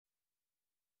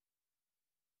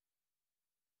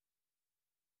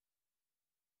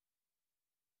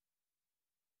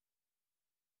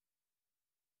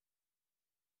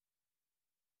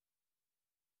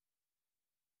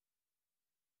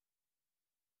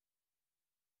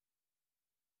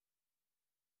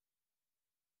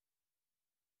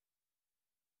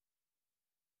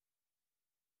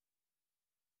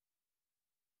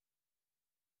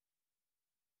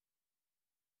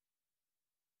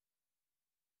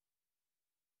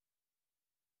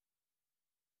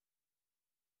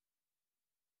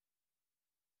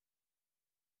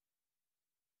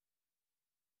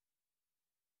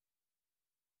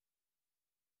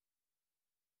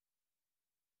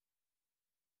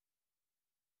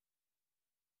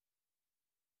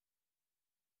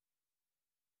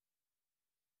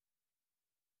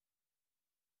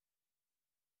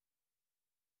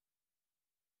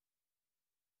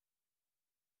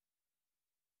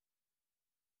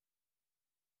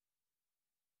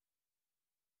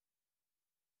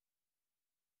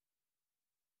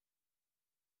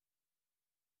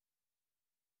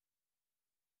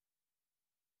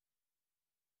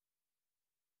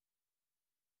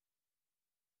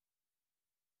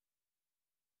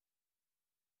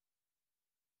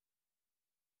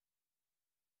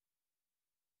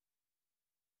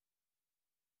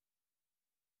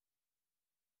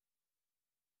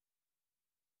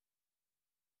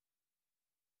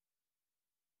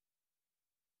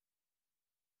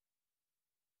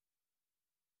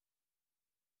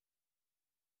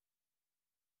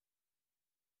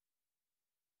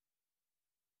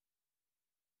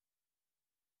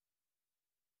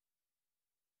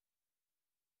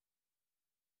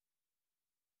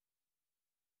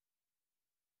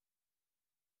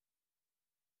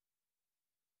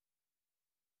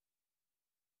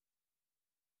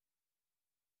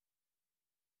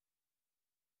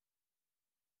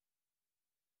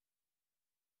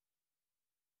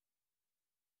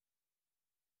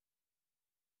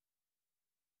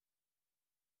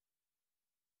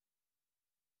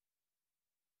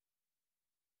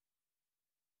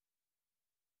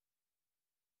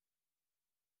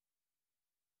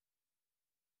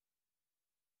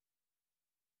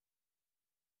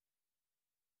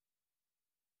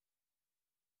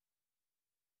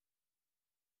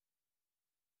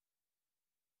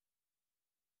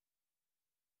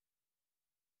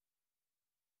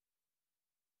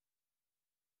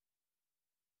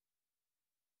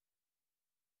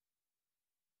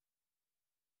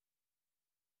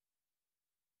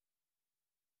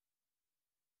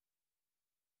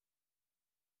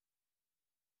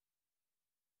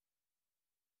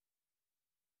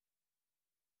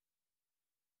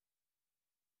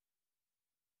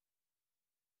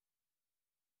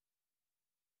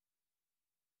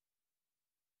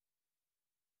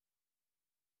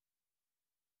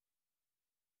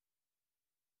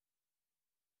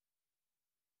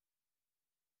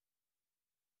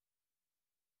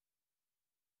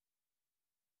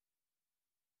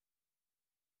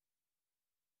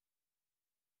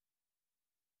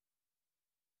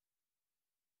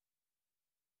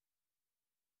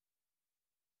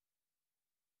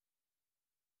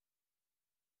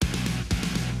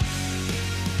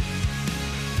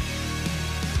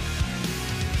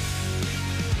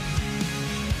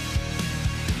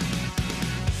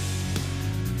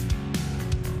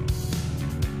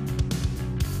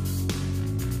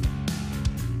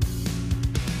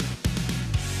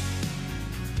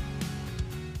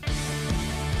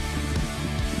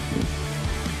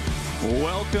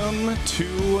Welcome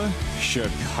to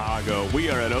Chicago. We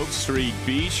are at Oak Street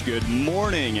Beach. Good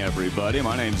morning, everybody.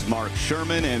 My name's Mark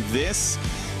Sherman, and this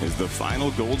is the final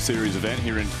Gold Series event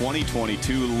here in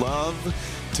 2022.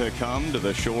 Love to come to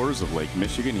the shores of Lake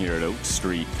Michigan here at Oak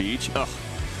Street Beach.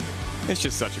 It's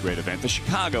just such a great event. The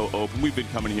Chicago Open, we've been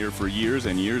coming here for years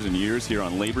and years and years here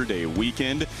on Labor Day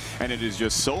weekend, and it is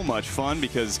just so much fun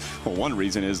because, well, one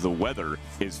reason is the weather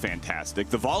is fantastic.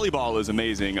 The volleyball is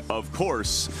amazing, of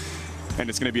course, and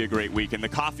it's going to be a great weekend. The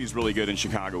coffee's really good in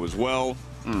Chicago as well.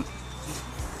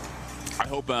 I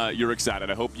hope you're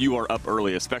excited. I hope you are up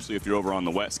early, especially if you're over on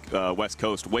the West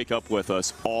Coast. Wake up with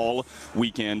us all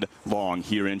weekend long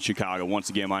here in Chicago. Once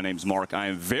again, my name's Mark. I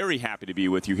am very happy to be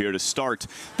with you here to start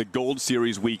the Gold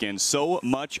Series weekend. So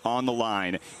much on the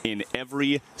line in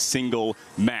every single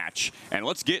match. And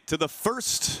let's get to the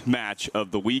first match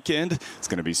of the weekend. It's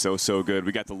going to be so good.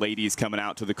 We got the ladies coming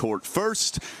out to the court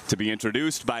first to be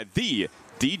introduced by the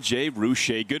DJ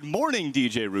Rouchet. Good morning,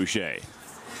 DJ Rouchet.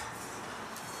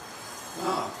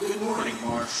 Good morning,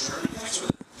 Mark Sherman. Thanks for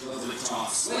the lovely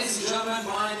toss. Ladies and gentlemen,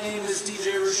 my name is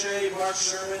DJ Rouchet. Mark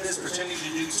Sherman is pretending to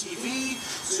do TV,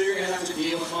 so you're going to have to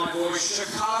deal with my voice.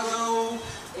 Chicago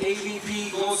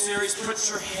AVP Gold Series, put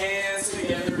your hands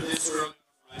together this early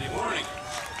Friday morning.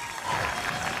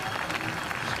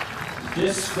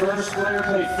 This first player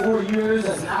played 4 years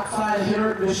as an outside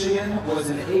hitter at Michigan, was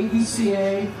an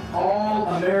ABCA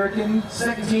All-American,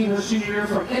 second team her senior year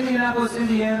from Indianapolis,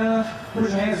 Indiana. Put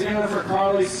your hands together for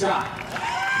Carly Skjodt.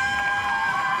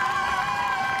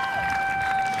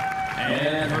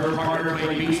 And her partner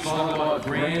played beach volleyball at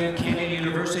Grand Canyon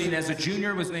University, and as a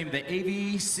junior was named the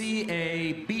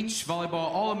AVCA Beach Volleyball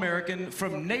All-American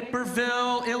from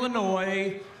Naperville,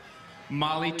 Illinois,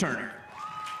 Molly Turner.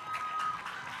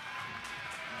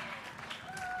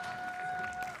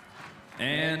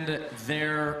 And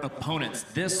their opponents.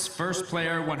 This first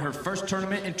player won her first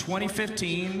tournament in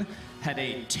 2015, had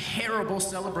a terrible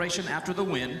celebration after the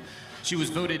win. She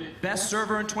was voted best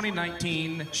server in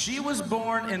 2019. She was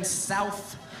born in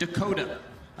South Dakota.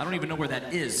 I don't even know where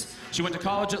that is. She went to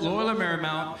college at Loyola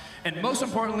Marymount, and most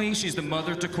importantly, she's the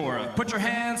mother to Cora. Put your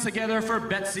hands together for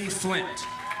Betsy Flint.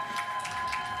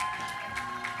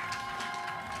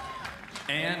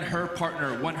 And her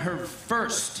partner won her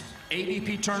first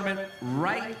AVP tournament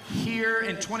right here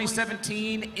in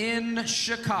 2017 in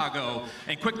Chicago,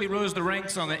 and quickly rose the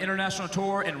ranks on the international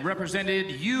tour and represented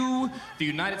the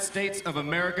United States of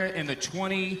America, in the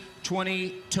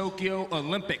 2020 Tokyo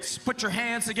Olympics. Put your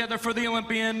hands together for the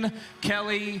Olympian,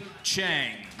 Kelly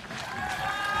Cheng.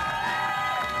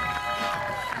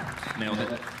 Nailed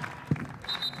it.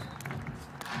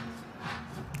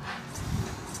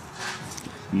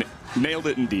 Nailed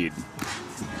it indeed,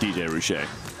 DJ Rouchet.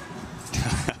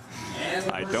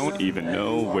 I don't even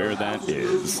know where that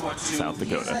is. South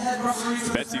Dakota.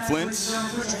 Betsy Flint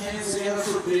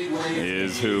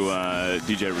is who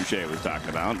DJ Rouchet was talking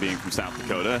about, being from South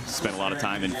Dakota. Spent a lot of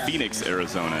time in Phoenix,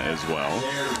 Arizona as well.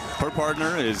 Her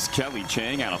partner is Kelly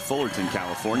Cheng out of Fullerton,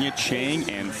 California. Cheng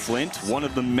and Flint, one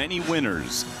of the many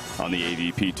winners on the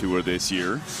AVP Tour this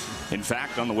year. In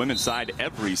fact, on the women's side,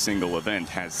 every single event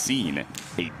has seen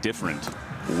a different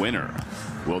winner.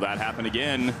 Will that happen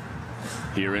again?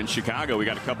 Here in Chicago, we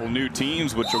got a couple new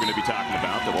teams, which we're going to be talking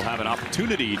about, that will have an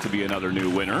opportunity to be another new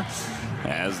winner,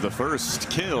 as the first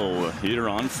kill here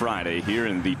on Friday here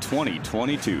in the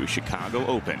 2022 Chicago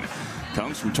Open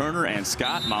comes from Turner and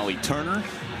Skjodt. Molly Turner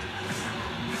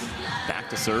back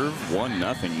to serve,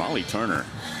 1-0. Molly Turner,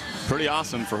 pretty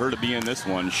awesome for her to be in this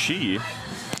one. She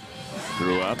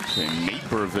grew up in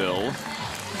Naperville,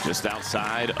 just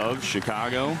outside of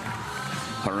Chicago.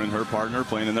 Her and her partner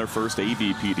playing in their first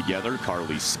AVP together.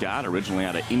 Carly Skjodt, originally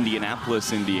out of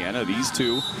Indianapolis, Indiana. These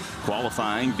two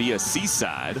qualifying via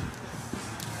Seaside,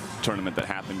 tournament that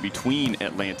happened between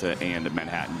Atlanta and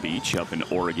Manhattan Beach up in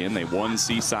Oregon. They won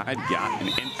Seaside, got an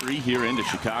entry here into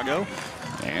Chicago,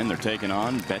 and they're taking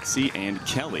on Betsy and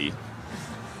Kelly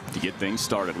to get things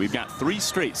started. We've got 3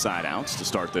 straight side outs to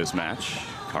start this match.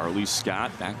 Carly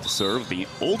Skjodt back to serve, the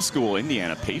old school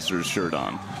Indiana Pacers shirt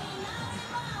on.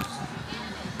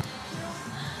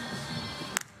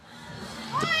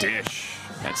 The dish,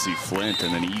 Betsy Flint,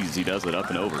 and then easy does it up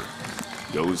and over.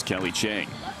 Goes Kelly Cheng.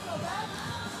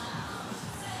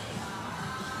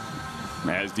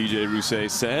 As DJ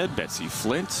Rouchet said, Betsy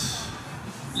Flint,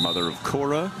 mother of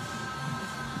Cora.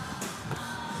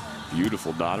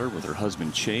 Beautiful daughter with her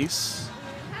husband Chase.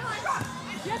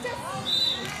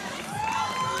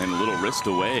 And a little wrist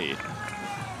away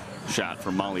shot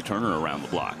from Molly Turner around the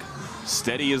block.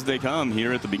 Steady as they come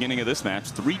here at the beginning of this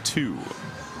match, 3-2.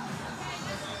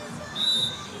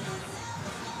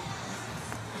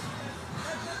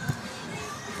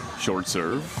 Short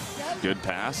serve. Good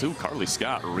pass. Ooh, Carly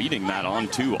Skjodt reading that on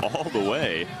two all the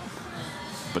way.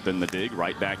 But then the dig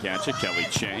right back at you. Kelly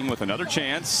Cheng with another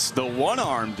chance. The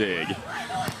one-arm dig.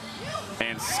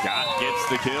 And Skjodt gets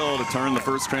the kill to turn the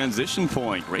first transition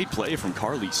point. Great play from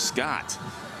Carly Skjodt.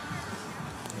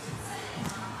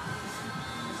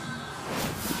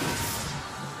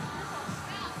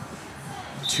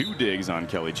 Two digs on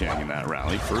Kelly Cheng in that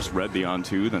rally. First read the on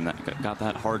two, then got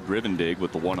that hard driven dig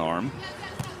with the one arm.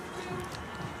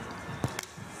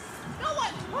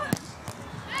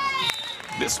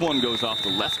 This one goes off the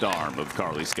left arm of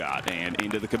Carly Skjodt and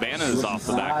into the cabanas off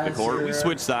the back of the court. We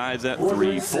switch sides at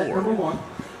 3-4.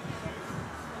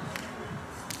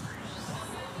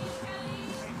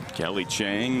 Kelly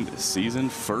Cheng this season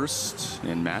first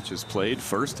in matches played,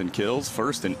 first in kills,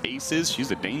 first in aces. She's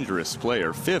a dangerous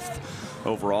player. 5th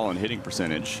overall in hitting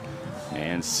percentage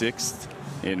and 6th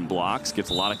in blocks. Gets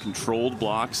a lot of controlled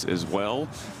blocks as well.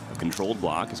 A controlled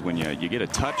block is when you get a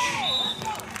touch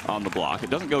on the block.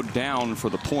 It doesn't go down for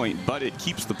the point, but it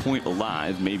keeps the point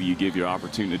alive. Maybe you give your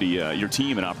opportunity, your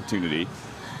team an opportunity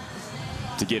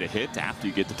to get a hit after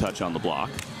you get the touch on the block.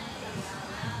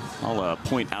 I'll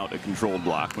point out a controlled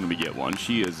block when we get one.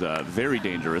 She is very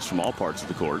dangerous from all parts of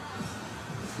the court.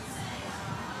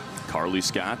 Carly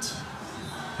Skjodt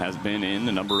has been in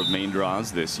a number of main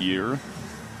draws this year.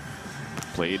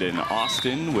 Played in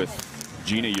Austin with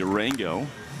Gina Urango.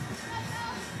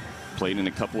 Played in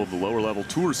a couple of the lower level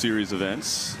tour series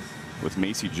events with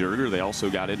Macy Jerger. They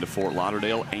also got into Fort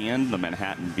Lauderdale and the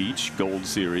Manhattan Beach Gold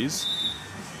Series.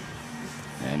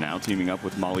 And now teaming up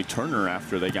with Molly Turner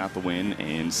after they got the win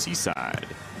in Seaside.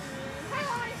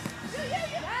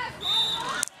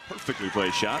 Perfectly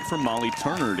placed shot from Molly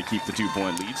Turner to keep the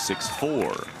 2-point lead,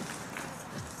 6-4.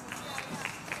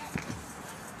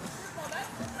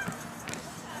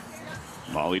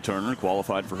 Molly Turner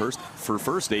qualified for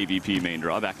first AVP main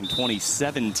draw back in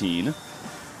 2017.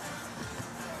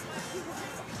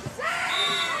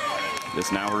 This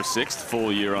now her 6th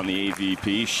full year on the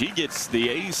AVP. She gets the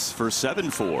ace for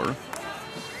 7-4.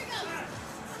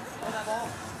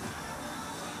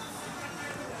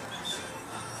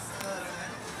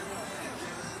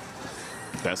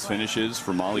 Best finishes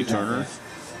for Molly Turner.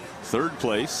 3rd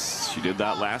place. She did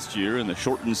that last year in the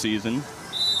shortened season.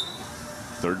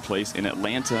 3rd place in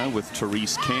Atlanta with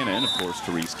Therese Cannon. Of course,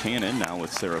 Therese Cannon now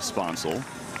with Sarah Sponsel.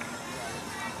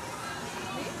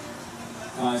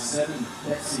 7,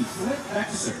 Betsy Flint, back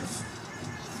to serve.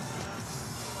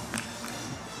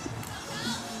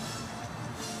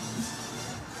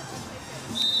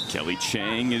 Kelly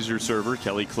Cheng is your server.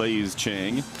 Kelly Clay's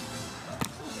Cheng.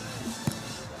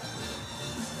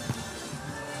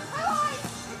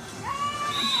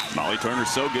 Molly Turner's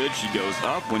so good, she goes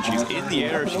up. When she's in the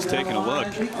air, she's taking a look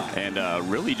and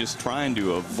really just trying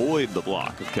to avoid the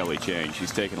block of Kelly Cheng.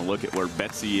 She's taking a look at where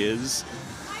Betsy is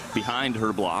behind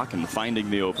her block and finding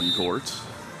the open court.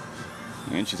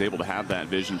 And she's able to have that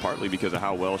vision partly because of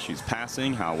how well she's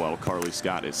passing, how well Carly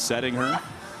Skjodt is setting her.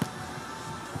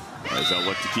 As they'll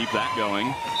look to keep that going.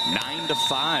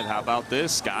 9-5. How about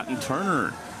this? Skjodt and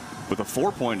Turner with a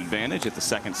 4-point advantage at the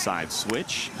second side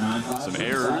switch. Some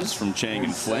errors from Cheng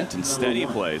and Flint and steady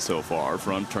play so far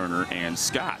from Turner and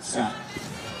Skjodt.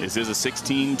 This is a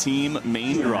 16-team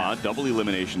main draw double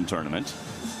elimination tournament.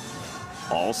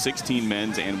 All 16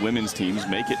 men's and women's teams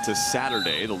make it to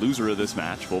Saturday. The loser of this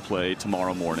match will play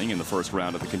tomorrow morning in the first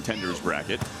round of the contenders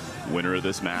bracket. Winner of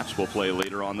this match will play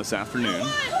later on this afternoon.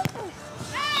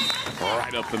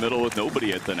 Right up the middle with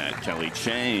nobody at the net. Kelly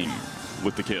Cheng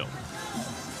with the kill.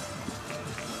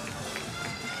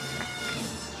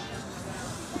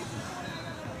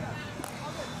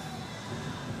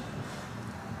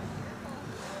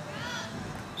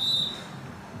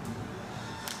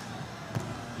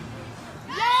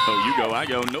 Oh, you go, I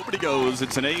go, nobody goes.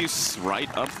 It's an ace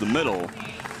right up the middle.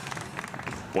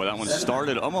 Boy, that one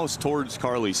started almost towards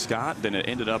Carly Skjodt, then it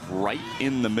ended up right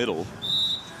in the middle.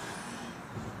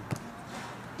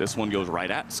 This one goes right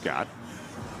at Skjodt.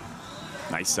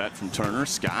 Nice set from Turner.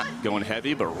 Skjodt going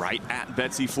heavy, but right at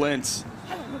Betsy Flint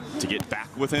to get back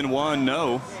within one.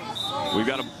 No, we've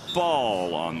got a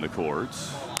ball on the court.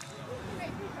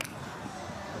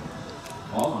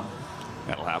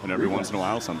 That'll happen every once in a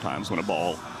while sometimes when a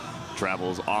ball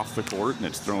travels off the court and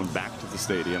it's thrown back to the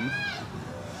stadium.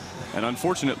 An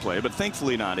unfortunate play, but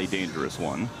thankfully not a dangerous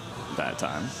one that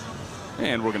time.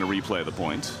 And we're going to replay the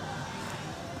point.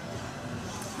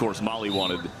 Of course, Molly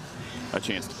wanted a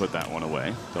chance to put that one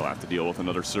away. They'll have to deal with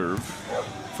another serve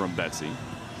from Betsy.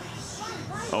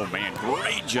 Oh man,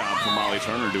 great job from Molly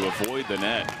Turner to avoid the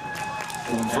net.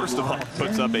 First of all,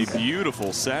 puts up a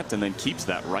beautiful set and then keeps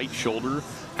that right shoulder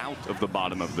out of the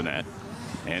bottom of the net.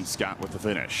 And Skjodt with the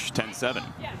finish, 10-7.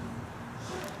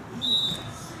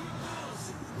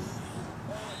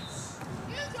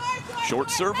 Short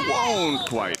serve won't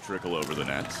quite trickle over the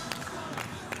net.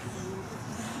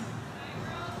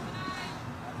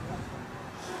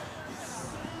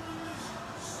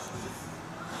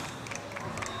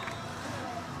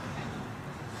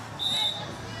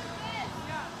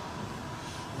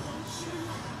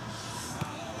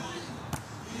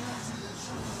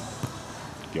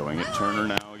 Going at Turner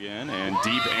now again, and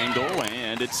deep angle,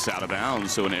 and it's out of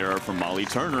bounds. So an error from Molly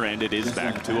Turner, and it is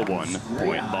back to a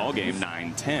 1-point ball game,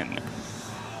 9-10.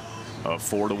 A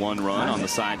 4-1 run on the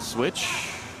side switch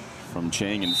from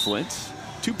Cheng and Flint.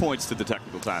 2 points to the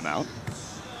technical timeout.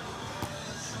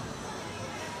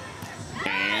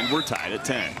 And we're tied at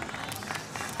 10.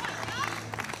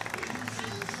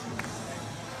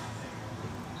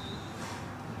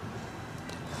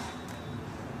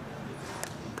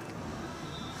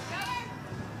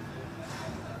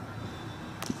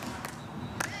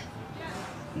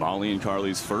 Molly and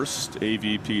Carly's first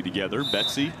AVP together.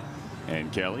 Betsy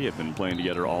and Kelly have been playing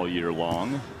together all year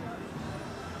long.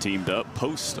 Teamed up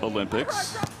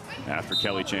post-Olympics after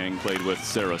Kelly Cheng played with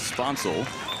Sarah Sponsel.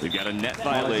 We've got a net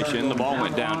violation. The ball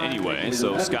went down anyway,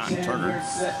 so Skjodt and Turner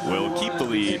will keep the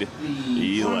lead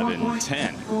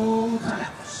 11-10.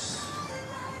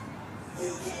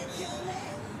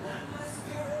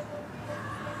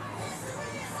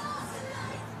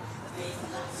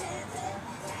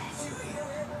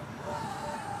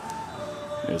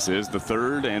 This is the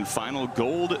third and final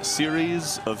Gold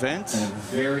Series event.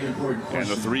 Very important. And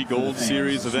the 3 Gold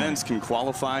Series events can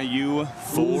qualify you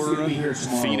for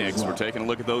Phoenix. We're taking a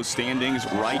look at those standings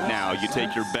right now. You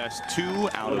take your best 2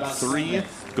 out of 3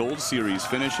 Gold Series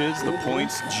finishes. The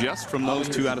points just from those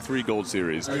 2 out of 3 Gold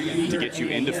Series to get you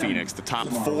into Phoenix. The top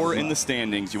 4 in the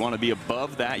standings, you want to be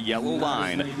above that yellow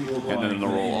line. And then there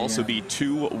will also be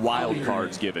 2 wild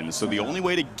cards given. So the only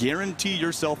way to guarantee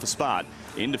yourself a spot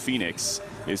into Phoenix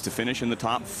is to finish in the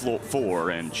top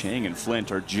 4, and Cheng and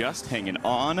Flint are just hanging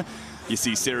on. You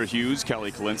see Sarah Hughes,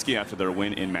 Kelly Kalinsky after their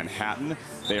win in Manhattan.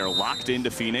 They are locked into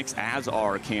Phoenix, as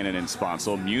are Cannon and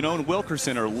Sponsel. Muno and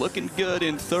Wilkerson are looking good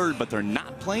in 3rd, but they're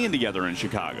not playing together in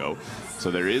Chicago.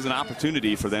 So there is an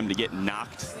opportunity for them to get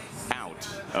knocked out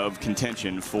of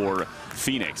contention for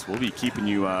Phoenix. We'll be keeping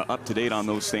you up to date on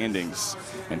those standings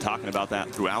and talking about that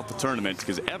throughout the tournament,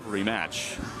 because every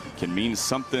match can mean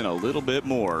something a little bit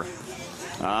more.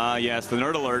 Yes, the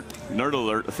Nerd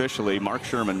Alert officially, Mark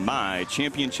Sherman, my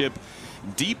championship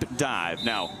deep dive.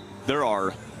 Now, there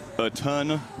are a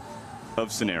ton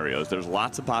of scenarios. There's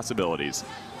lots of possibilities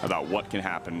about what can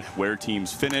happen, where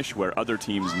teams finish, where other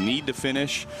teams need to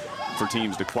finish for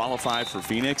teams to qualify for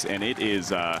Phoenix, and it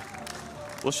is,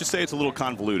 let's just say it's a little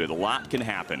convoluted. A lot can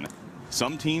happen.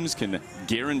 Some teams can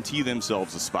guarantee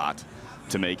themselves a spot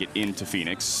to make it into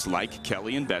Phoenix, like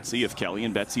Kelly and Betsy. If Kelly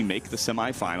and Betsy make the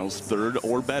semifinals 3rd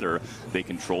or better, they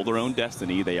control their own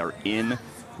destiny. They are in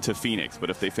to Phoenix. But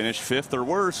if they finish 5th or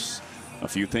worse, a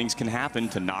few things can happen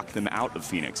to knock them out of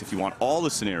Phoenix. If you want all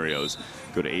the scenarios,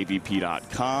 go to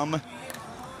avp.com.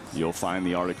 You'll find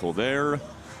the article there.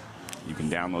 You can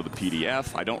download the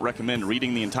PDF. I don't recommend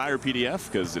reading the entire PDF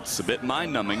because it's a bit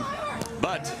mind-numbing,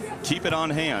 but keep it on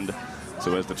hand.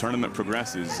 So as the tournament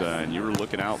progresses, and you're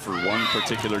looking out for one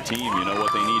particular team, you know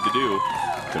what they need to do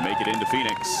to make it into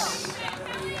Phoenix.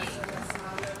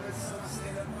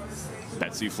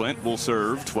 Betsy Flint will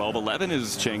serve. 12-11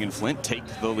 as Cheng and Flint take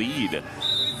the lead.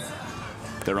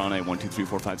 They're on a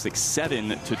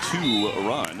 7-2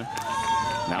 run.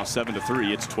 Now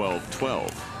 7-3, it's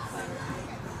 12-12.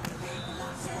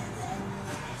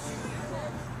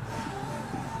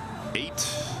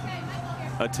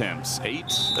 Attempts, 8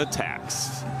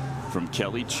 attacks from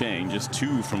Kelly Cheng, just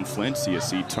 2 from Flint. So you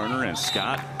see Turner and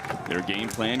Skjodt, their game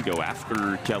plan, go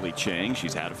after Kelly Cheng.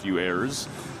 She's had a few errors,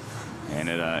 and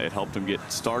it helped them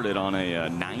get started on a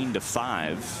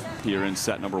 9-5 here in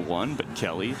set number 1. But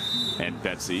Kelly and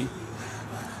Betsy,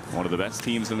 one of the best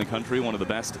teams in the country, one of the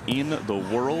best in the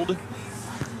world,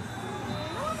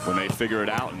 when they figure it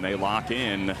out and they lock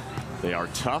in, they are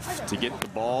tough to get the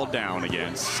ball down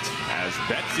against, as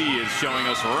Betsy is showing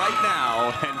us right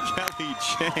now, and Kelly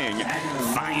Cheng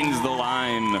finds the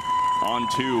line on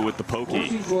 2 with the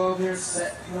pokey. 14-12 here,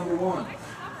 set number 1.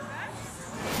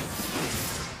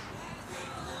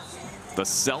 The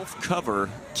self-cover,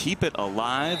 keep it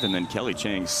alive, and then Kelly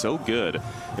Cheng so good.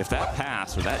 If that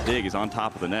pass or that dig is on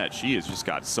top of the net, she has just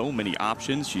got so many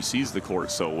options. She sees the court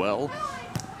so well.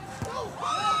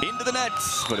 Into the net,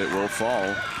 but it will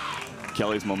fall.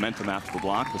 Kelly's momentum after the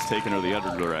block was taking her the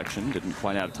other direction. Didn't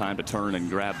quite have time to turn and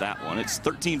grab that one. It's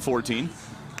 13-14.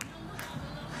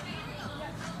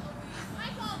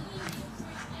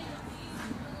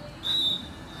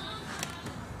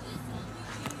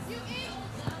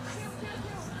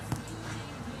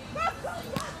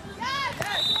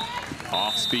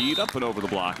 lead, up and over the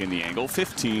block in the angle,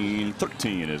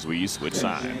 15-13 as we switch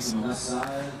sides.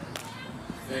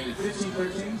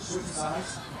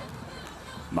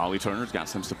 Molly Turner's got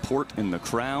some support in the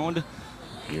crowd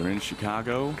here in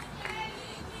Chicago.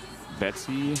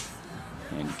 Betsy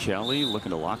and Kelly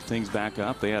looking to lock things back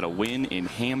up. They had a win in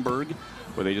Hamburg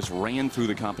where they just ran through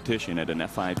the competition at an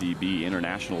FIVB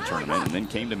international tournament and then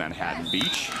came to Manhattan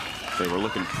Beach. They were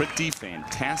looking pretty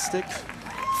fantastic.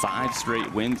 5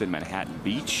 straight wins in Manhattan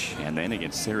Beach, and then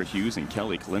against Sarah Hughes and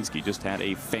Kelly Kalinsky just had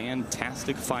a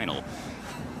fantastic final.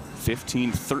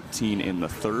 15-13 in the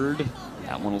third.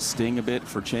 That one will sting a bit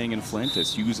for Cheng and Flint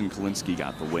as Hughes and Kalinsky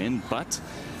got the win, but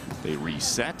they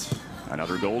reset.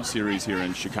 Another gold series here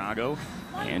in Chicago,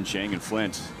 and Cheng and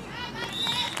Flint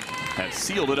have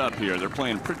sealed it up here. They're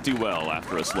playing pretty well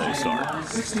after a slow start.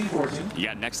 You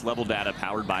got next level data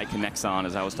powered by Connexon.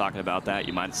 As I was talking about that,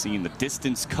 you might have seen the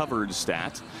distance covered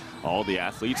stat. All the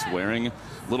athletes wearing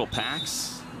little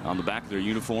packs on the back of their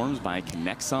uniforms by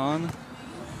Connexon.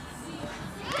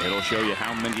 It'll show you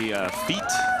how many feet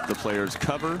the players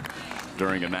cover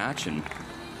during a match and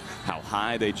how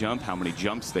high they jump, how many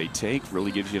jumps they take.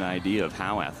 Really gives you an idea of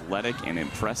how athletic and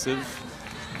impressive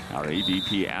our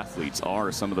AVP athletes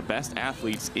are. Some of the best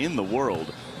athletes in the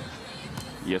world.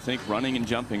 You think running and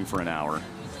jumping for an hour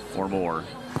or more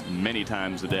many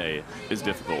times a day is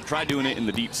difficult. Try doing it in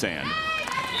the deep sand.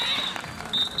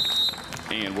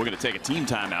 And we're going to take a team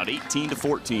timeout.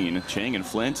 18-14. Cheng and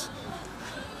Flint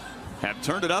have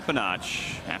turned it up a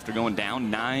notch after going down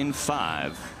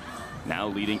 9-5. Now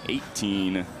leading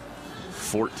 18-14.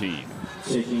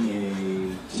 Taking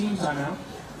a team timeout.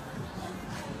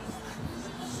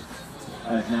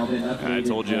 I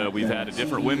told you we've had a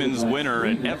different women's winner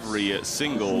at every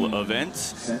single event.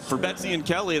 For Betsy and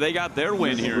Kelly, they got their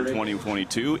win here in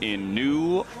 2022 in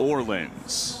New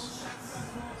Orleans.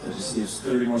 So just gives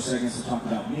 30 more seconds to talk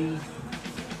about me.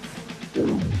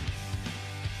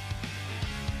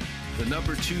 The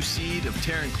number 2 seed of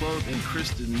Taryn Cloth and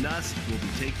Kristen Nuss will be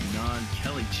taking on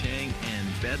Kelly Cheng and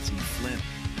Betsy Flint.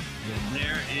 And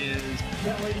there is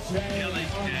Kelly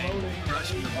Cheng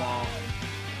crushing the ball.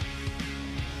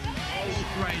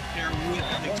 Right there with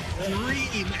an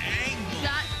extreme angle.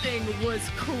 That thing was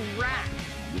cracked.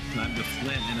 This time to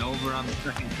Flint and over on the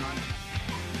second time.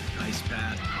 Nice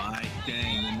pass by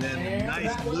Cheng, and then a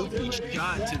nice loopy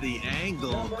shot to the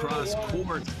angle across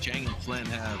court. Cheng and Flint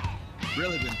have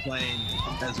really been playing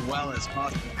as well as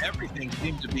possible. Everything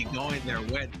seems to be going their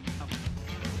way.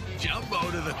 Jumbo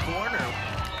to the corner,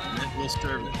 and then we'll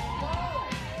serve it.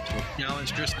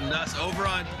 Challenge Kristen Nuss over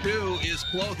on 2 is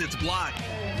Cloth. It's blocked.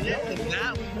 And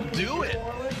that will do it.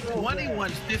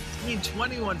 21-15,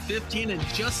 21-15, and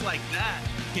just like that,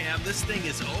 Cam, this thing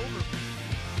is over.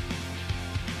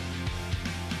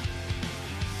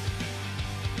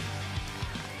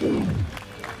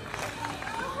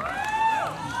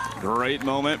 Great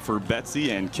moment for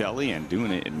Betsy and Kelly, and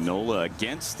doing it in NOLA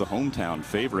against the hometown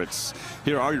favorites.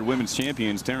 Here are your women's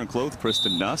champions. Taryn Cloth,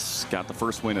 Kristen Nuss got the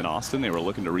first win in Austin. They were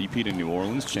looking to repeat in New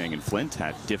Orleans. Cheng and Flint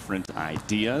had different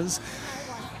ideas.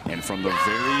 And from the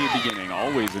very beginning,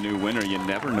 always a new winner. You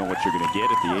never know what you're going to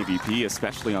get at the AVP,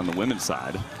 especially on the women's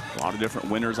side. A lot of different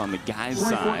winners on the guys'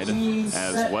 side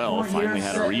as well. Finally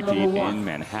had a repeat in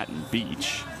Manhattan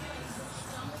Beach.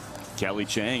 Kelly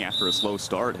Cheng, after a slow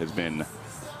start, has been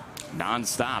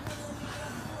non-stop.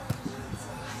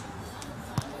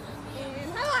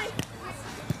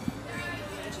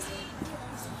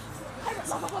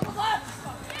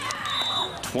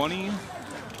 (20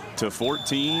 to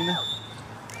 14).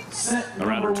 Or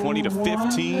rather 20 to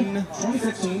 15.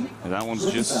 And that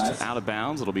one's just out of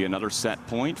bounds. It'll be another set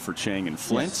point for Cheng and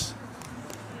Flint.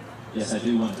 Yes, I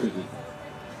do want cookie.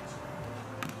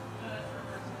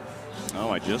 Oh,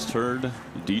 I just heard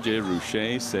DJ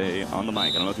Rouchet say on the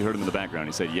mic, I don't know if you heard him in the background,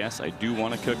 he said, yes, I do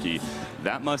want a cookie.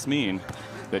 That must mean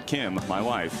that Kim, my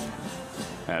wife,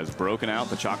 has broken out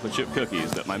the chocolate chip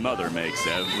cookies that my mother makes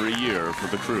every year for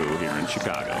the crew here in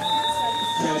Chicago.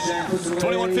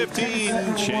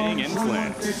 21-15, Cheng and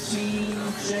Flint.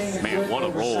 Man, what a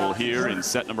roll here in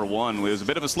set number 1. It was a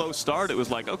bit of a slow start. It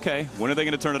was like, okay, when are they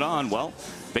going to turn it on? Well,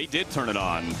 they did turn it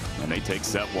on, and they take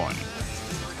set 1.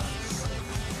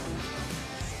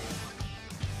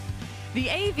 The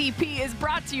AVP is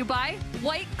brought to you by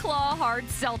White Claw Hard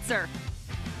Seltzer.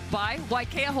 By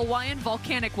Waikea Hawaiian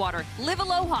Volcanic Water. Live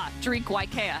Aloha. Drink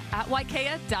Waikea at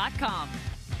waikea.com.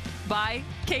 By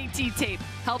KT Tape,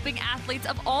 helping athletes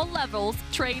of all levels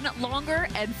train longer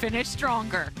and finish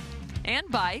stronger. And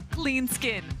by Clean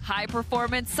Skin,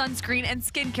 high-performance sunscreen and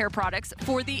skincare products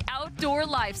for the outdoor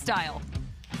lifestyle.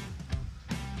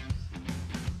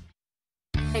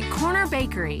 At Corner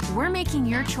Bakery, we're making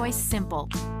your choice simple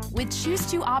with Choose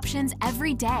 2 options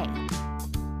every day.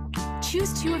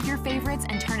 Choose 2 of your favorites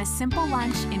and turn a simple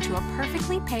lunch into a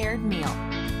perfectly paired meal.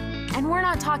 And we're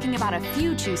not talking about a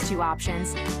few Choose 2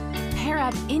 options. Pair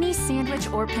up any sandwich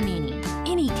or panini,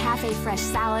 any cafe fresh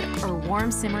salad or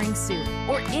warm simmering soup,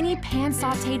 or any pan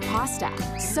sauteed pasta.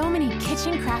 So many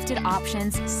kitchen crafted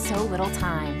options, so little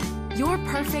time. Your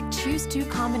perfect Choose 2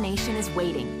 combination is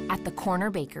waiting at the Corner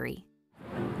Bakery.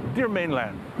 Dear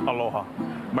Mainland, aloha.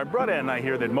 My brother and I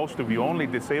hear that most of you only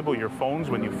disable your phones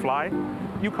when you fly.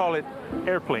 You call it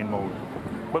airplane mode.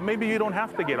 But maybe you don't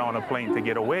have to get on a plane to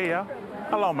get away, yeah?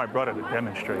 Allow my brother to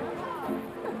demonstrate.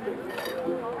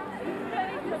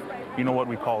 You know what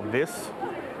we call this?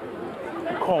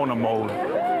 Kona mode.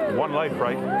 One life,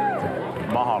 right?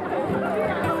 Mahalo.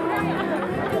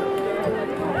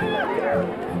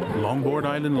 Longboard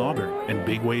Island Lager and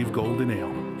Big Wave Golden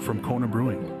Ale from Kona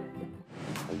Brewing.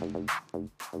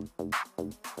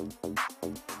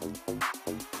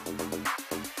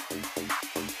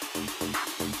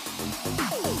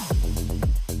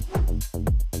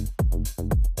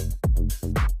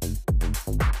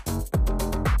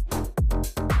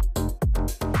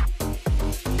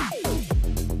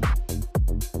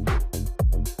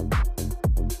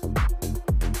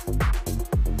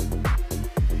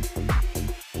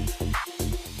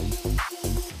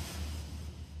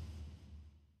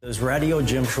 Those radio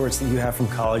gym shorts that you have from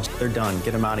college, they're done.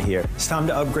 Get them out of here. It's time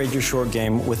to upgrade your short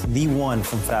game with the one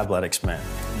from Fabletics, man.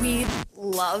 We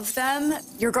love them.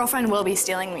 Your girlfriend will be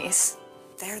stealing these.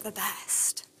 They're the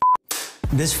best.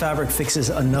 This fabric fixes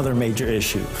another major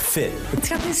issue, fit. It's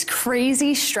got this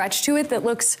crazy stretch to it that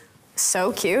looks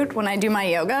so cute when I do my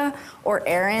yoga or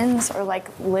errands or like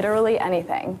literally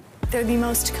anything. They're the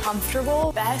most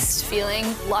comfortable, best feeling,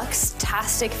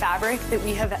 luxe-tastic fabric that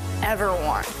we have ever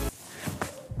worn.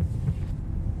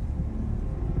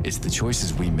 It's the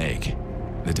choices we make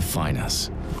that define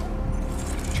us.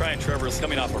 Trey and Trevor is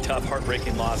coming off a tough,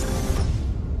 heartbreaking loss.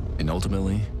 And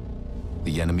ultimately,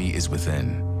 the enemy is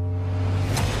within.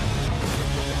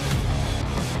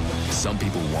 Some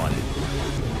people want it,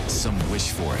 some wish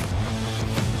for it,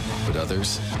 but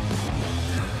others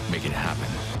make it happen.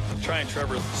 Trey and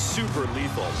Trevor is super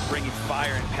lethal, bringing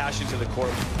fire and passion to the court.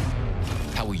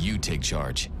 How will you take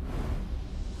charge?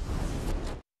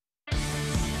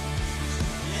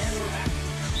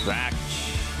 Back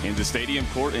into Stadium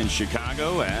Court in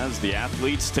Chicago as the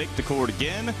athletes take the court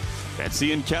again.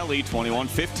 Betsy and Kelly,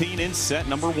 21-15 in set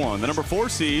number 1. The number 4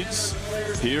 seeds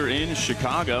here in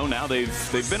Chicago. Now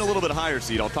they've been a little bit higher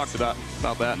seed. I'll talk about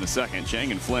that in a second.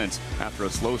 Cheng and Flint, after a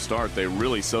slow start, they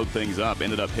really sewed things up.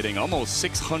 Ended up hitting almost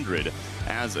 600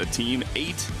 as a team.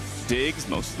 8 digs,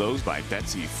 most of those by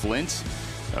Betsy Flint.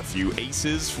 A few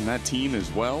aces from that team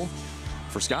as well.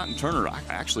 For Skjodt and Turner,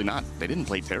 actually they didn't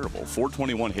play terrible.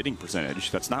 421 hitting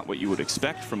percentage. That's not what you would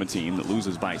expect from a team that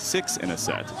loses by 6 in a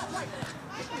set.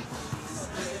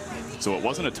 So it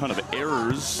wasn't a ton of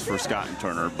errors for Skjodt and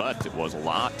Turner, but it was a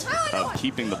lot of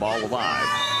keeping the ball alive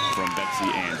from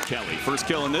Betsy and Kelly. First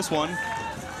kill in this one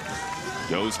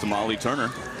goes to Molly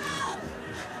Turner.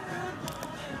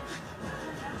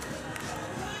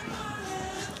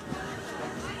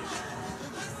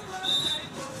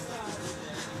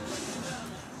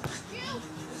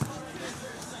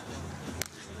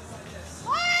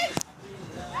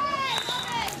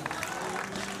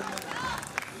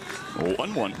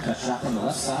 One.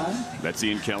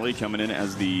 Betsy and Kelly coming in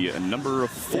as the number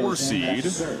 4 seed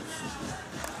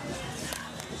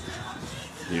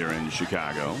here in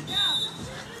Chicago.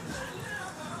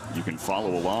 You can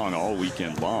follow along all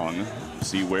weekend long,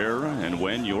 see where and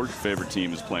when your favorite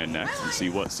team is playing next, and see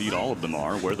what seed all of them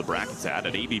are, where the bracket's at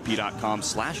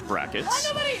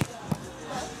avp.com/brackets.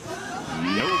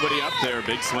 Nobody up there.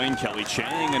 Big swing. Kelly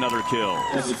Cheng, another kill.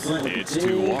 It's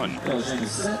 2-1.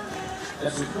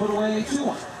 That's a put away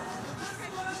 2-1.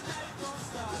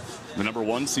 The number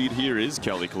 1 seed here is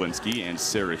Kelly Kalinske and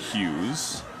Sarah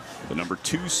Hughes. The number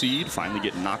 2 seed finally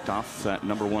getting knocked off that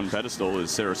number 1 pedestal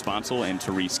is Sarah Sponsel and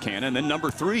Therese Cannon. And then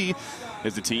number 3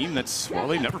 is a team that's, well,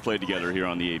 they've never played together here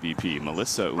on the AVP.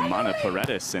 Melissa Umana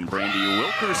Paredes and Brandy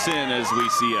Wilkerson, as we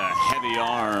see a heavy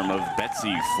arm of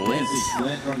Betsy Flint.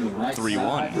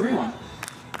 3-1.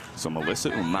 So Melissa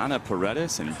Umana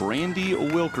Paredes and Brandy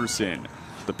Wilkerson.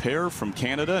 The pair from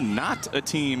Canada, not a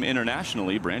team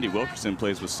internationally. Brandy Wilkerson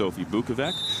plays with Sophie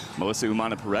Bukovic. Melissa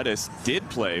Umana Paredes did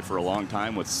play for a long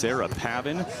time with Sarah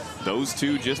Pavin. Those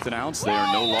two just announced they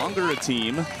are no longer a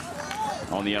team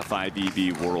on the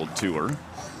FIVB World Tour.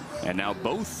 And now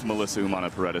both Melissa Umana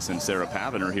Paredes and Sarah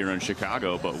Pavin are here in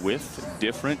Chicago, but with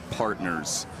different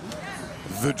partners.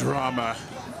 The drama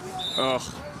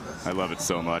Oh, I love it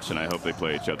so much, and I hope they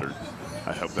play each other.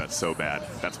 I hope that's so bad.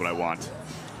 That's what I want.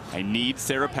 I need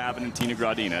Sarah Pavin and Tina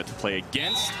Gradina to play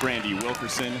against Brandy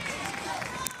Wilkerson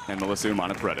and Melissa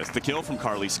Umana-Paredes. The kill from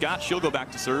Carly Skjodt. She'll go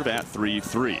back to serve at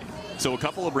 3-3. So a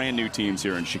couple of brand new teams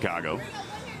here in Chicago.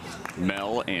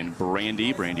 Mel and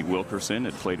Brandy. Brandy Wilkerson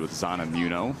had played with Zana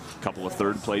Muno. A couple of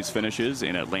third-place finishes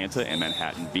in Atlanta and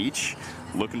Manhattan Beach.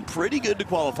 Looking pretty good to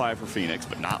qualify for Phoenix,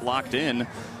 but not locked in.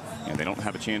 And they don't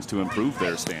have a chance to improve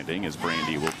their standing as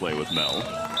Brandy will play with Mel.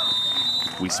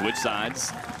 We switch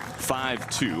sides.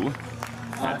 5-2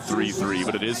 at 3-3,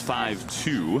 but it is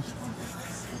 5-2.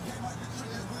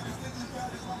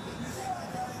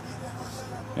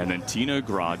 And then Tina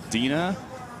Gradina.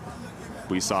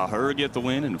 We saw her get the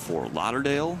win in Fort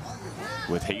Lauderdale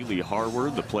with Haley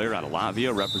Harward, the player out of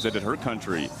Latvia, represented her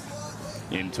country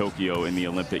in Tokyo in the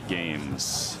Olympic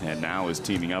Games, and now is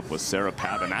teaming up with Sarah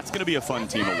Pavin. That's going to be a fun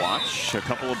team to watch. A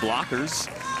couple of blockers.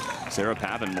 Sarah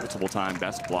Pavin, multiple-time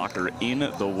best blocker in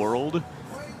the world,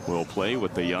 will play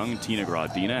with the young Tina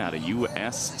Gradina out of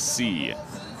USC.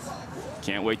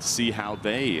 Can't wait to see how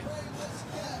they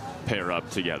pair up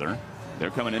together.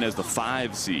 They're coming in as the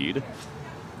 5 seed.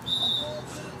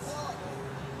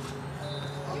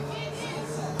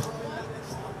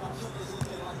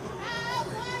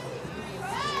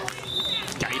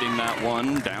 Guiding that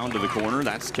one down to the corner,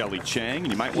 that's Kelly Cheng.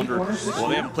 And you might wonder, well,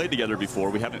 they haven't played together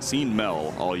before. We haven't seen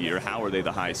Mel all year. How are they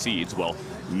the high seeds? Well,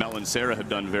 Mel and Sarah have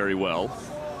done very well.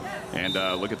 And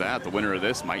look at that. The winner of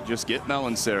this might just get Mel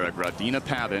and Sarah, Gradina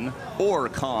Pavin, or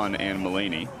Khan and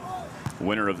Mulaney.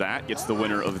 Winner of that gets the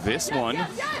winner of this one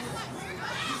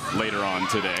later on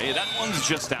today. That one's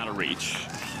just out of reach.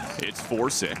 It's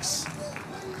 4-6.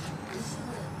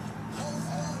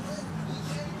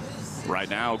 Right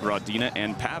now, Gradina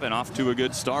and Pavin off to a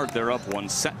good start. They're up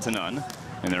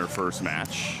 1-0 in their first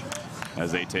match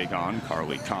as they take on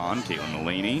Carly Khan, Caitlin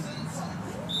Mulaney.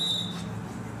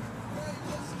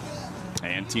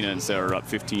 And Tina and Sarah are up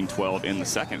 15-12 in the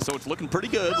second. So it's looking pretty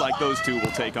good, like those two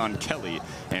will take on Kelly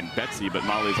and Betsy. But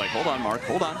Molly's like, hold on, Mark,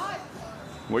 hold on.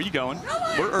 Where are you going?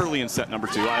 We're early in set number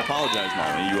 2. I apologize,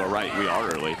 Molly. You are right, we are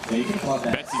early.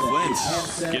 Betsy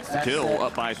Flint gets the kill,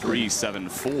 up by 3,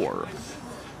 7-4.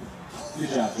 Good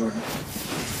job, Jordan.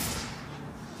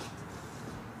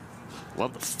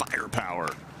 Love the firepower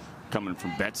coming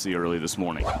from Betsy early this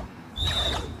morning.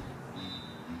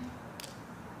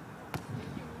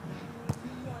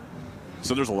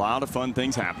 So there's a lot of fun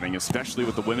things happening, especially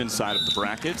with the women's side of the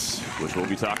brackets, which we'll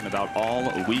be talking about all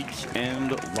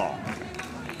weekend long.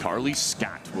 Carly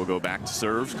Skjodt will go back to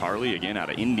serve. Carly, again, out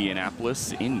of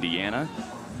Indianapolis, Indiana.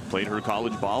 Played her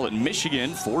college ball at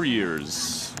Michigan, 4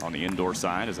 years on the indoor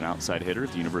side as an outside hitter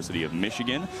at the University of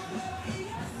Michigan.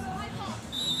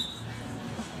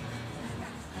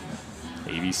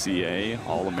 AVCA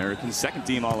All-American,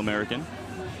 second-team All-American.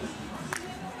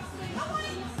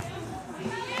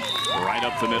 Right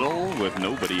up the middle with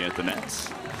nobody at the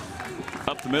net.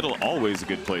 Up the middle, always a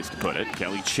good place to put it.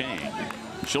 Kelly Cheng,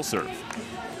 she'll serve.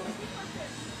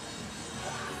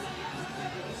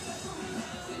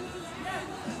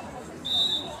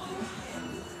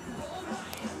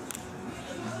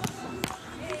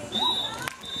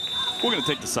 We're going to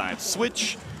take the side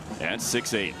switch at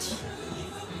 6-8. 6-8,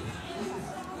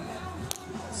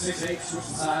 switch the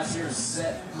sides here is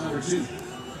set number 2.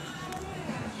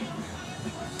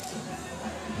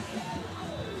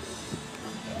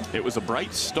 It was a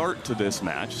bright start to this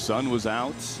match. Sun was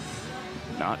out,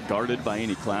 not guarded by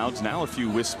any clouds. Now a few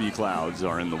wispy clouds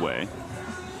are in the way.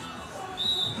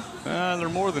 They're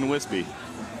more than wispy.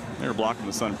 They're blocking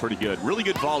the sun pretty good. Really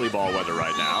good volleyball weather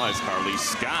right now as Carly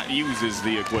Skjodt uses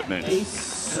the equipment. Ace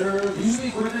serve, use the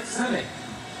equipment, 7.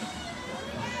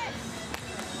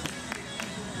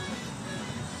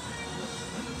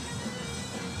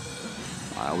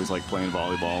 I always like playing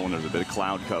volleyball when there's a bit of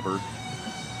cloud cover.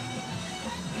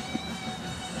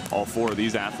 All 4 of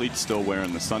these athletes still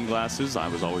wearing the sunglasses. I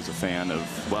was always a fan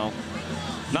of, well,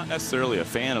 not necessarily a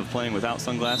fan of playing without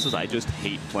sunglasses. I just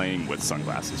hate playing with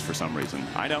sunglasses for some reason.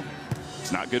 I know,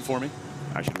 it's not good for me.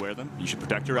 I should wear them. You should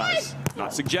protect your eyes.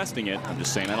 Not suggesting it, I'm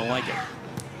just saying I don't like it.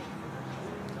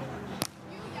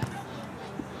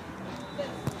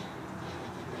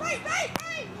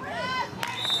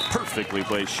 Perfectly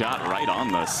placed shot right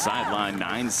on the sideline,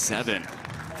 9-7.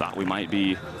 Thought we might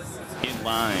be in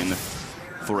line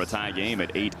for a tie game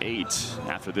at 8-8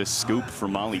 after this scoop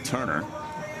from Molly Turner.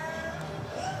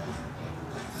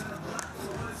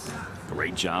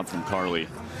 Great job from Carly.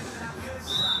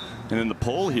 And then the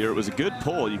pull here, it was a good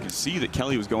pull. You can see that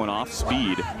Kelly was going off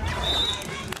speed.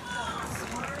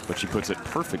 but she puts it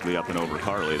perfectly up and over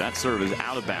Carly. That serve is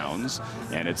out of bounds,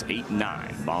 and it's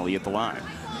 8-9. Molly at the line.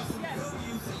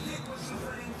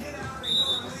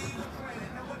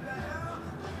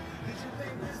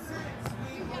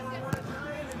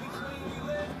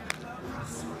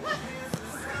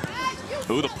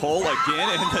 Ooh, the pull again,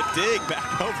 and the dig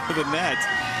back over the net.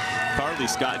 Carly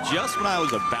Skjodt, just when I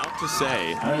was about to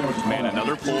say, man,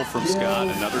 another pull from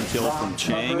Skjodt, another kill from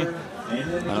Cheng,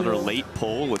 another late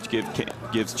pull, which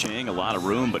gives Cheng a lot of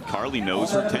room, but Carly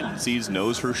knows her tendencies,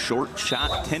 knows her short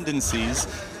shot tendencies,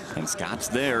 and Scott's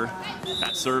there.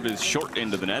 That serve is short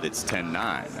into the net. It's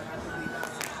 10-9.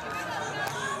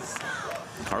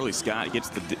 Carly Skjodt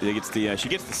she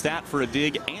gets the stat for a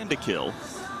dig and a kill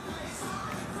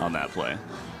on that play.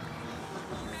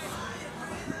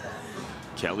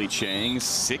 Kelly Cheng,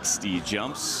 60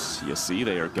 jumps. You see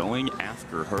they are going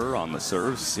after her on the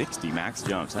serve. 60 max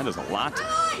jumps. That is a lot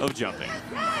of jumping.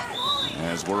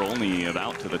 As we're only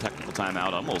about to the technical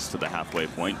timeout, almost to the halfway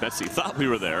point. Betsy thought we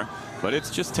were there, but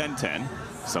it's just 10-10.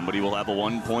 Somebody will have a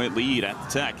 1-point lead at the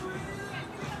tech.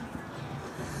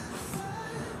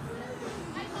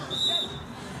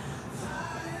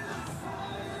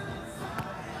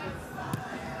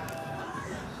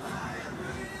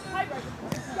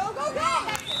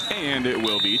 And it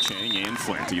will be Cheng and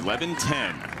Flint. 11-10.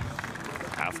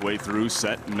 Halfway through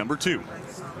set number 2.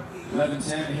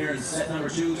 11-10 here in set number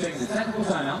 2, taking the technical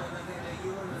timeout.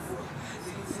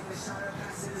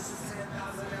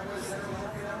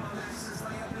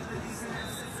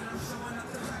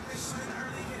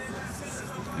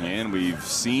 And we've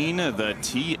seen the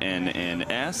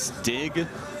TNNS dig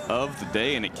of the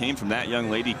day, and it came from that young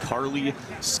lady, Carly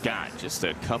Skjodt. Just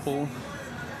a couple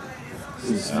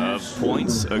of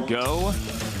points ago.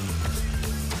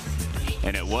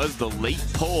 And it was the late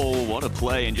pull. What a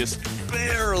play, and just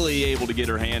barely able to get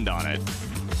her hand on it.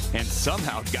 And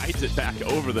somehow guides it back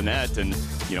over the net. And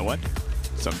you know what?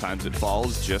 Sometimes it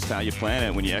falls just how you plan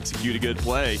it when you execute a good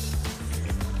play.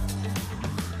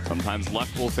 Sometimes luck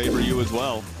will favor you as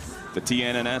well. The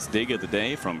TNNS dig of the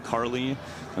day from Carly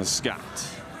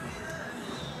Skjodt.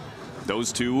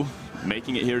 Those two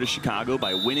making it here to Chicago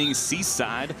by winning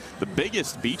Seaside, the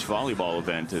biggest beach volleyball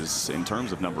event is in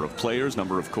terms of number of players,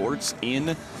 number of courts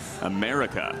in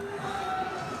America.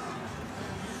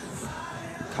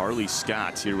 Carly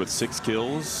Skjodt here with 6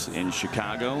 kills in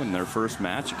Chicago in their first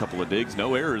match. A couple of digs,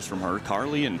 no errors from her.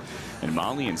 Carly and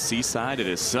Molly in Seaside. It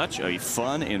is such a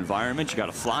fun environment. You got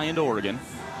to fly into Oregon,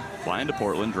 fly into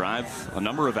Portland, drive a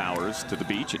number of hours to the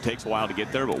beach. It takes a while to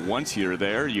get there, but once you're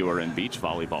there, you are in beach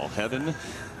volleyball heaven.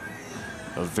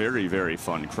 A very, very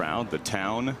fun crowd. The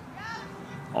town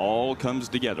all comes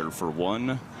together for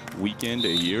one weekend a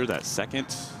year, that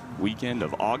second weekend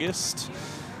of August.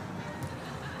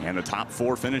 And the top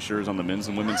 4 finishers on the men's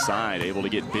and women's side able to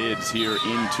get bids here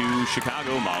into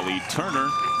Chicago. Molly Turner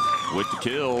with the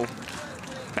kill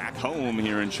back home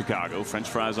here in Chicago. French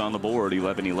fries on the board,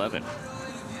 11-11.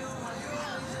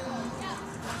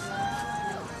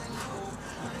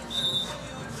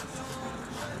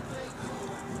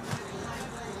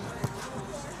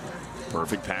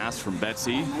 Perfect pass from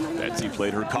Betsy. Betsy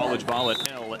played her college ball at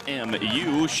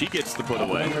LMU. She gets the put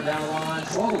away.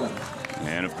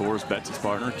 And of course, Betsy's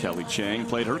partner, Kelly Cheng,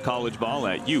 played her college ball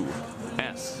at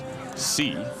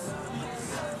USC.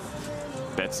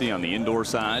 Betsy on the indoor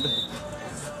side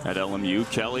at LMU.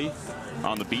 Kelly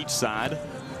on the beach side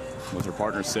with her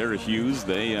partner, Sarah Hughes.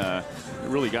 They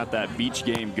really got that beach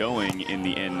game going in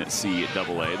the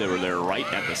NCAA. They were there right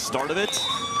at the start of it.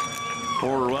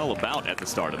 Or well, about at the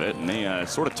start of it, and they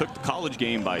sort of took the college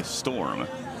game by storm.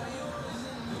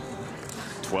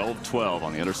 12-12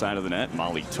 on the other side of the net.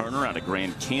 Molly Turner out of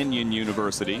Grand Canyon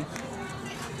University.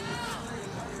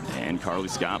 And Carly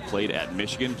Skjodt played at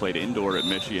Michigan, played indoor at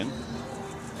Michigan.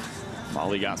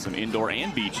 Molly got some indoor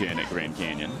and beach in at Grand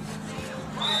Canyon.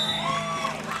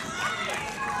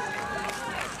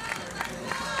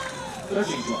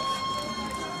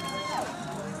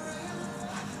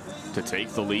 To take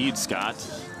the lead,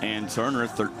 Skjodt and Turner,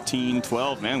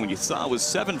 13-12. Man, when you saw it was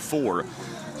 7-4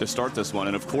 to start this one.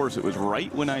 And of course, it was right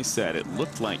when I said it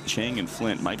looked like Cheng and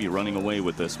Flint might be running away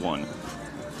with this one.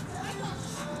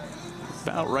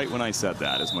 About right when I said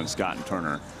that is when Skjodt and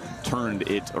Turner turned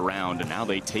it around. And now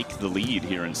they take the lead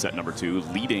here in set number 2,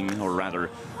 leading, or rather,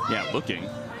 yeah, looking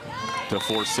to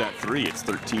force set 3. It's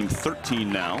 13-13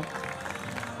 now.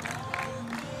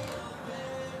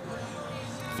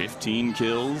 15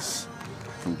 kills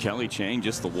from Kelly Cheng,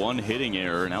 just the 1 hitting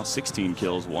error. Now 16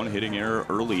 kills, 1 hitting error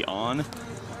early on.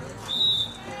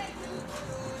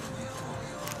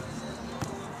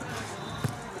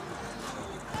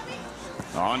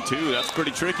 On 2, that's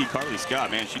pretty tricky. Carly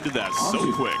Skjodt, man, she did that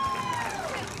so quick.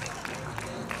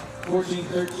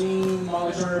 14-13,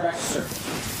 Molly Turner back to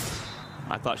serve.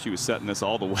 I thought she was setting this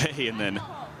all the way, and then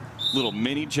little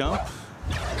mini jump.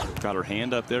 Got her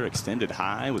hand up there, extended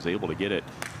high, was able to get it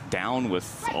down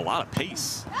with a lot of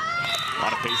pace. A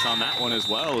lot of pace on that one as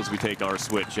well as we take our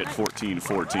switch at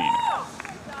 14-14.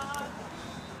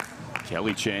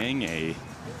 Kelly Cheng, a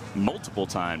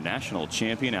multiple-time national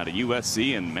champion out of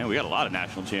USC, and man, we got a lot of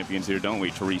national champions here, don't we?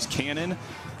 Therese Cannon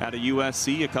out of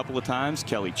USC a couple of times.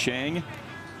 Kelly Cheng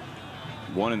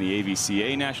won in the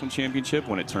AVCA national championship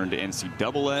when it turned to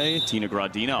NCAA. Tina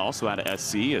Gradina also out of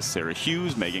SC, as Sarah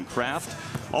Hughes, Megan Kraft.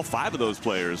 All 5 of those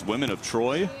players, women of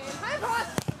Troy.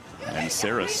 And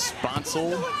Sarah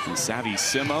Sponsel and Savvy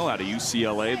Simo out of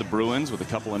UCLA, the Bruins, with a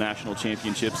couple of national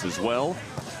championships as well.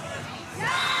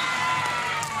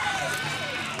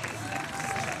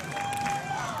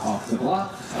 Off the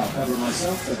block. I'll cover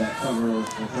myself, but that cover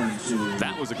returning to...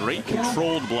 That was a great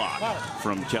controlled block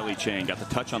from Kelly Cheng. Got the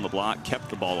touch on the block, kept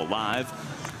the ball alive.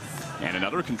 And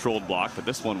another controlled block, but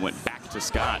this one went back to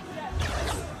Skjodt.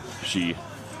 She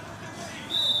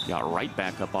got right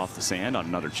back up off the sand on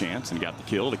another chance and got the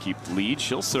kill to keep the lead.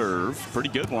 She'll serve. Pretty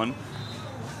good one.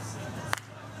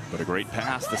 But a great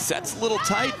pass. The set's a little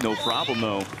tight. No problem,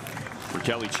 though, for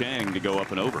Kelly Cheng to go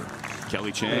up and over.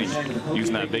 Kelly Cheng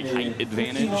using that big height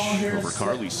advantage over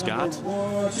Carly Skjodt.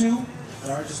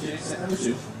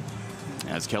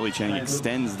 As Kelly Cheng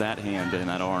extends that hand and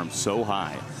that arm so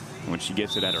high, when she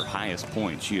gets it at her highest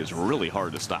point, she is really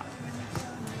hard to stop.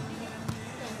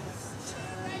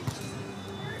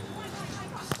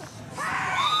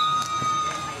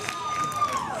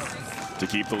 To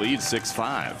keep the lead,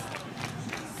 6-5.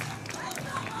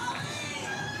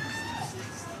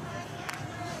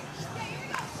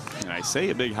 And I say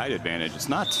a big height advantage. It's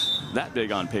not that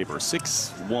big on paper.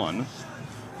 6'1"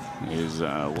 is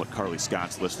what Carly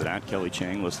Scott's listed at. Kelly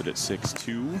Cheng listed at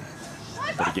 6'2".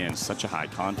 But again, such a high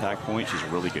contact point. She's a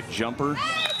really good jumper.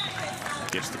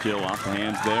 Gets the kill off the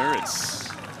hands there. It's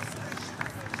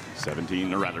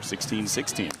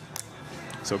 16-16.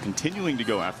 So continuing to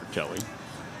go after Kelly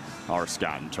are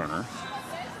Skjodt and Turner.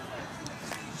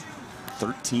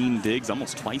 13 digs,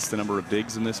 almost twice the number of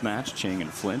digs in this match. Cheng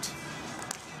and Flint.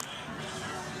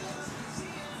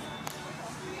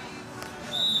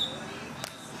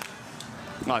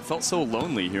 I felt so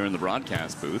lonely here in the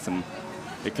broadcast booth, and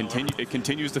it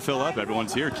continues to fill up.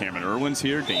 Everyone's here. Cameron Irwin's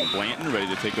here. Dane Blanton ready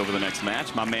to take over the next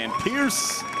match. My man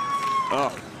Pierce.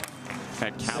 Oh,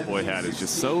 that cowboy hat is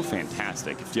just so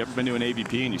fantastic. If you've ever been to an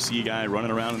AVP and you see a guy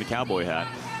running around in a cowboy hat,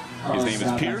 his name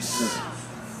is Pierce.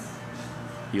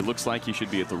 He looks like he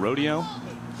should be at the rodeo,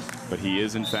 but he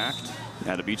is, in fact,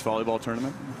 at a beach volleyball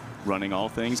tournament, running all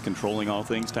things, controlling all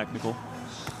things technical.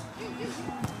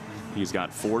 He's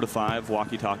got 4 to 5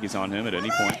 walkie-talkies on him at any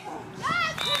point.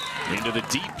 Into the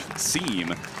deep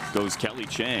seam goes Kelly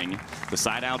Cheng. The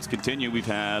side outs continue. We've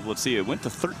had, let's see, it went to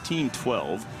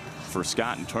 13-12 for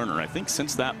Skjodt and Turner. I think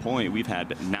since that point, we've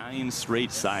had 9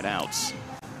 straight side outs.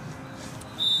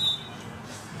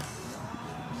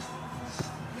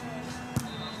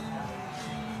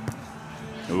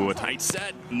 Ooh, a tight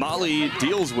set. Molly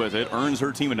deals with it, earns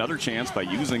her team another chance by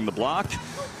using the block.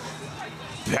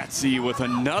 Betsy with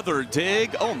another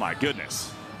dig. Oh my goodness.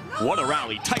 What a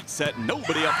rally. Tight set.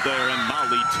 Nobody up there, and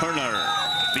Molly Turner.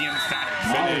 The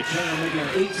emphatic finish.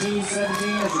 It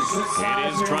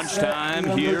is crunch time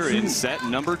here in set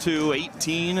number 2,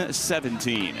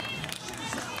 18-17.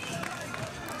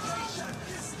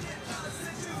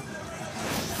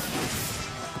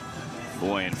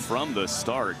 Boy, and from the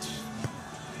start,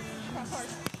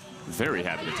 very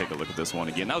happy to take a look at this one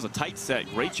again. That was a tight set.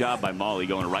 Great job by Molly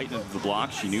going right into the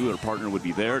block. She knew her partner would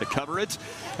be there to cover it.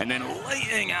 And then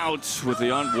laying out with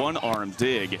the one-arm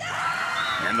dig.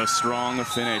 And the strong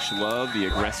finish. Love the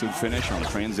aggressive finish on the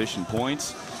transition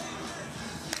points.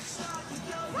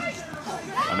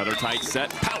 Another tight set.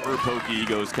 Power pokey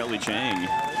goes Kelly Cheng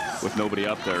with nobody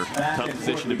up there. Tough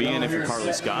position to be in if you're Carly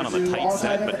Skjodt on the tight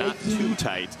set, but not too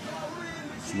tight.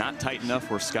 Not tight enough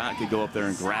where Skjodt could go up there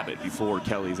and grab it before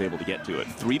Kelly's able to get to it.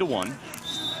 3-1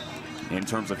 in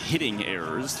terms of hitting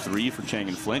errors. 3 for Cheng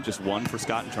and Flint, just 1 for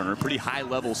Skjodt and Turner. Pretty high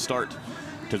level start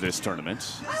to this tournament.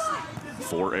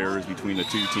 4 errors between the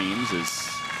two teams is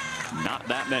not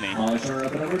that many.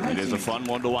 It is a fun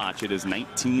one to watch. It is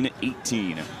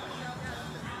 19-18.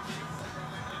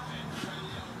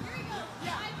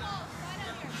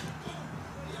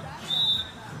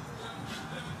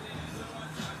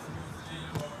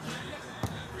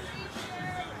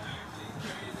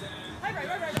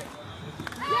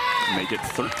 Make it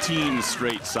 13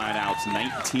 straight side outs,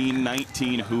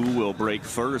 19-19. Who will break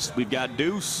first? We've got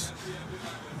deuce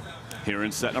here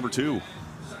in set number 2.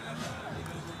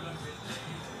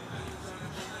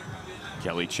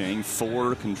 Kelly Cheng,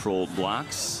 4 controlled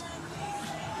blocks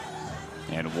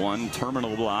and 1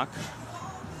 terminal block,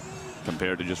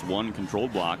 compared to just 1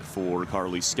 controlled block for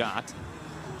Carly Skjodt.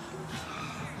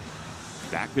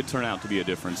 That could turn out to be a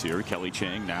difference here. Kelly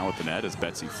Cheng now at the net as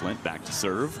Betsy Flint back to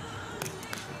serve.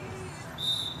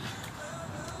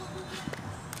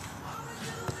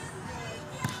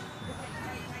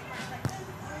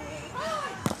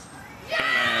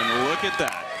 And look at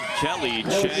that. Kelly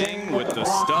Cheng with the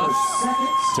stuff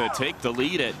to take the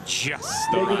lead at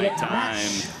just the right time.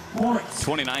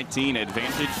 2019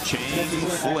 advantage, Cheng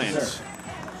Flint.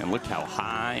 And look how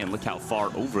high and look how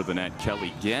far over the net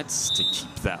Kelly gets to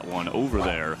keep that one over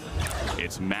there.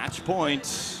 It's match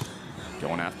point.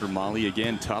 Going after Molly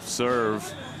again, tough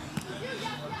serve.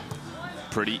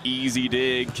 Pretty easy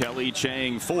dig, Kelly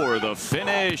Cheng for the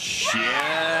finish.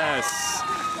 Yes!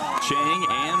 Cheng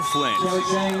and Flint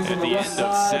at the end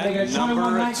of set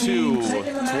number 2.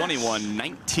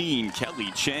 21-19.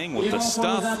 Kelly Cheng with the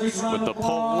stuff, with the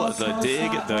pull, the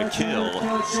dig, the kill.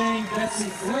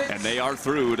 And they are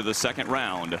through to the second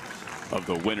round of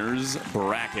the winner's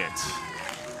bracket.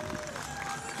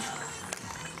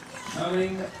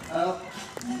 Coming up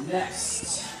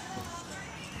next.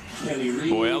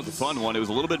 Boy, that was a fun one. It was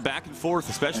a little bit back and forth,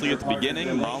 especially at the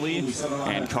beginning. Molly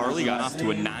and Carly got off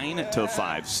to a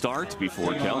 9-5 start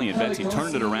before Kelly and Betsy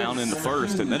turned it around in the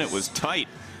first, and then it was tight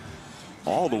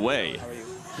all the way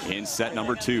in set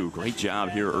number 2. Great job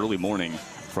here early morning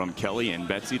from Kelly and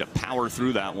Betsy to power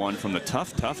through that one from the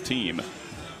tough team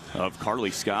of Carly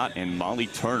Skjodt and Molly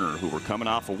Turner, who were coming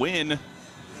off a win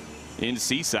in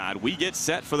Seaside. We get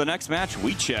set for the next match.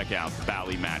 We check out the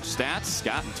Bally match stats.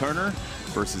 Skjodt and Turner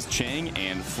versus Cheng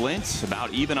and Flint,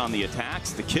 about even on the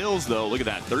attacks. The kills, though, look at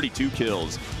that, 32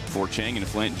 kills for Cheng and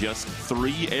Flint, just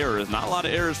 3 errors. Not a lot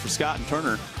of errors for Skjodt and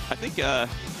Turner. I think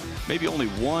maybe only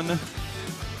one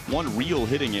real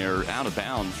hitting error out of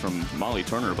bounds from Molly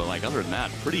Turner, but like other than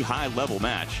that, pretty high level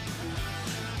match.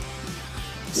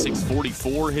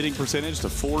 644 hitting percentage to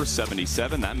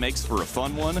 477. That makes for a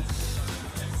fun one.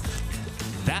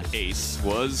 That ace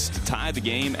was to tie the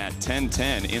game at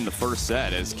 10-10 in the first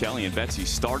set as Kelly and Betsy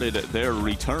started their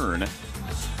return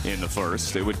in the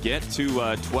first. They would get to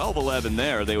 12-11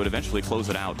 there. They would eventually close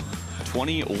it out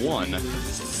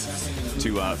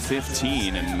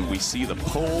 21-15. And we see the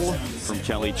pull from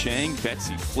Kelly Cheng.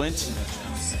 Betsy Flint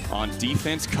on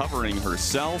defense, covering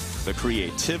herself. The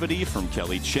creativity from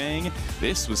Kelly Cheng.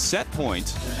 This was set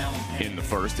point in the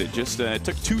first. It just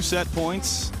took 2 set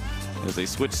points. As they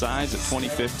switched sides at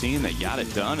 2015, they got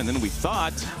it done, and then we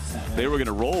thought they were going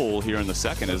to roll here in the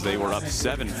second as they were up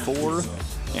 7-4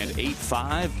 and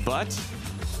 8-5, but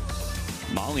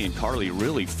Molly and Carly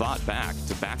really fought back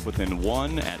within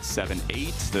 1 at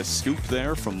 7-8. The scoop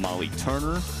there from Molly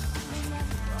Turner.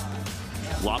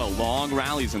 A lot of long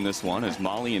rallies in this one as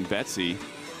Molly and Betsy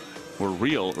were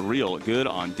real good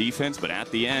on defense, but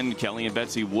at the end, Kelly and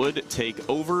Betsy would take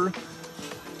over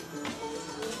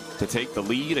to take the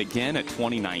lead again at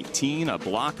 2019. A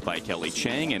block by Kelly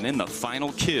Cheng, and then the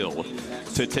final kill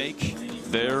to take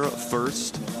their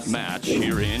first match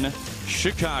here in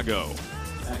Chicago.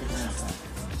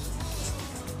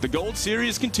 The Gold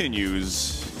Series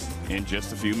continues in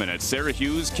just a few minutes. Sarah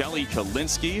Hughes, Kelly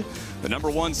Kalinske, the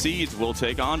 #1 seeds, will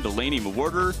take on Delaney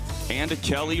McWhirter and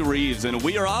Kelly Reeves. And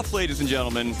we are off, ladies and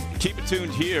gentlemen. Keep it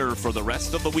tuned here for the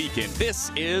rest of the weekend. This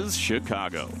is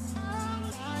Chicago.